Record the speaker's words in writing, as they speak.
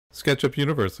SketchUp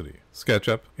University.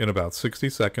 SketchUp in about 60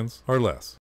 seconds or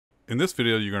less. In this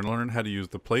video, you're going to learn how to use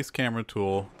the Place Camera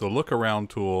tool, the Look Around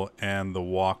tool, and the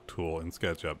Walk tool in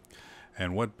SketchUp.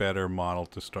 And what better model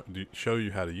to show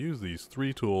you how to use these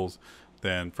three tools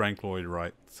than Frank Lloyd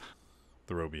Wright's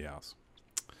The Roby House.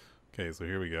 Okay, so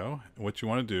here we go. What you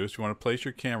want to do is you want to place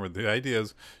your camera. The idea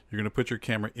is you're going to put your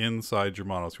camera inside your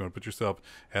model. So you want to put yourself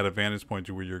at a vantage point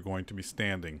to where you're going to be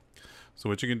standing. So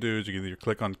what you can do is you can either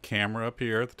click on camera up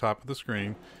here at the top of the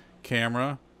screen,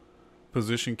 camera,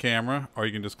 position camera, or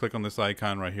you can just click on this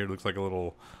icon right here. It looks like a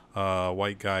little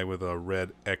white guy with a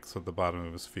red X at the bottom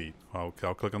of his feet. I'll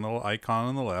click on the little icon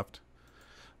on the left.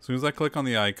 As soon as I click on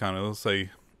the icon, it'll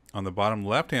say on the bottom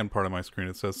left-hand part of my screen,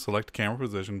 it says select camera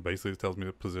position. Basically, it tells me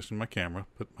to position my camera,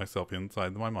 put myself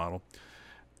inside my model.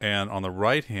 And on the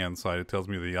right-hand side, it tells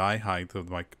me the eye height of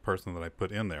my person that I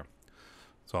put in there.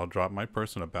 So I'll drop my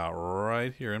person about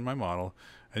right here in my model,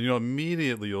 and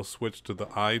immediately you'll switch to the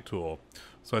eye tool.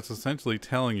 So it's essentially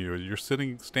telling you you're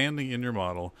standing in your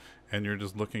model, and you're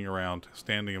just looking around,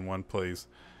 standing in one place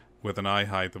with an eye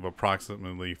height of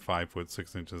approximately 5 foot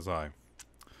 6 inches high.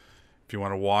 If you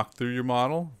want to walk through your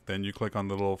model, then you click on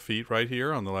the little feet right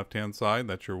here on the left-hand side.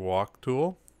 That's your walk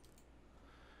tool.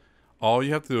 All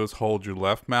you have to do is hold your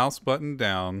left mouse button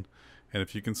down, and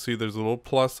if you can see, there's a little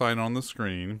plus sign on the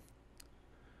screen.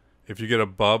 If you get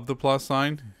above the plus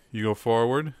sign, you go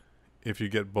forward. If you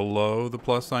get below the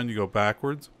plus sign, you go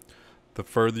backwards. The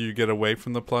further you get away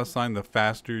from the plus sign, the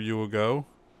faster you will go.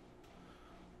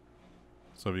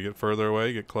 So if you get further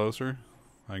away, get closer.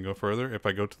 I can go further. If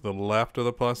I go to the left of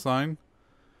the plus sign,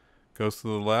 goes to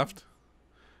the left.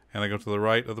 And I go to the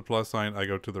right of the plus sign, I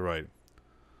go to the right.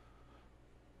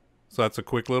 So that's a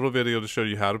quick little video to show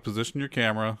you how to position your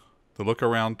camera, the look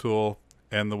around tool,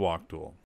 and the walk tool.